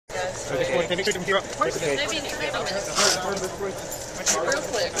guys. Okay. Maybe in 3 minutes. Real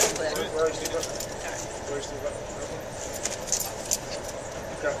quick.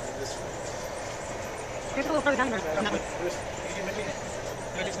 Here's a little further down here.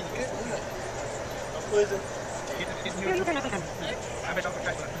 Here, you turn up again.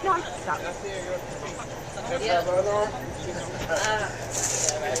 No, I'm stop. Have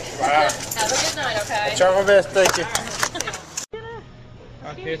a good night, okay? Try my best, thank you.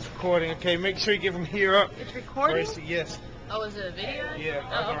 Okay, it's recording. Okay, make sure you give them here up. It's recording? First, yes. Oh, is it a video? Yeah.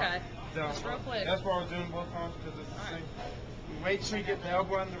 Oh, okay. Just real quick. That's why I was doing both arms, because it's the same. Make sure you get the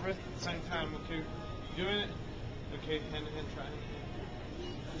elbow and the wrist at the same time, okay? You doing it? Okay, hand to hand, try hand to hand.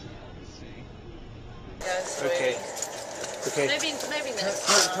 Let's see. Guys, Okay. Okay. Maybe minutes.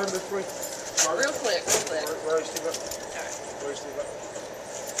 Turn this way. Real quick. Where is Steve up? Alright. Where is Steve up?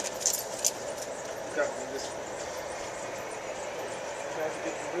 Got me this way. Try to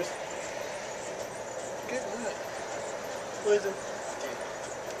get the wrist. Good, good. Where's it?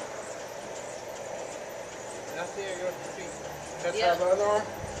 That's there, go to the feet. That's Yeah. the other arm?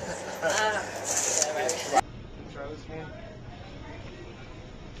 Yeah, right. Try this one.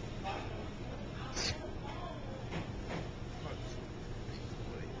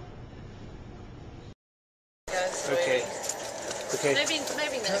 Guys, Okay. Okay. Maybe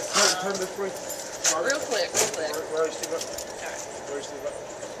minutes. Turn this way. Real quick. Where is Steve up? Alright. Where is Steve up?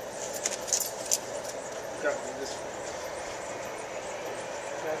 Got me this way.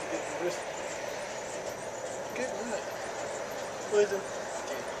 Try to get the wrist. Good, good. Where's it?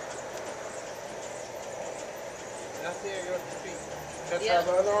 That's there, go to the feet. That's Yeah.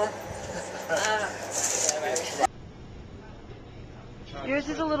 the other arm? Yeah, right. Yours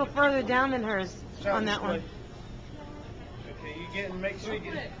is a little further down than hers on that one. Okay, you get, make sure you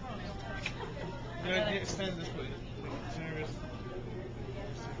get, extend this way. Turn your wrist.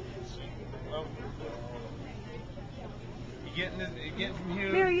 Oh. You getting from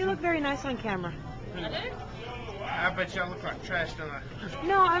here? Mary, you look very nice on camera. I do? I bet y'all look like trash, don't I?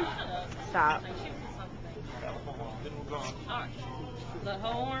 No, I'm... Stop. Alright. The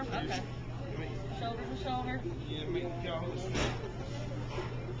whole arm? Okay. Shoulder to shoulder. Yeah, make y'all look straight.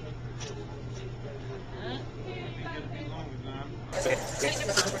 Okay.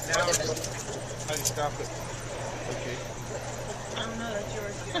 Now, how do you stop it? Okay. I don't know, that's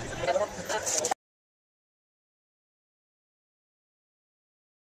yours.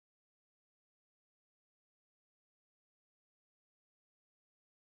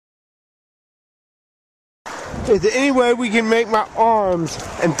 Is there any way we can make my arms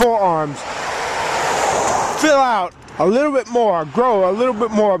and forearms fill out a little bit more, grow a little bit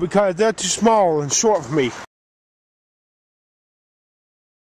more, because they're too small and short for me?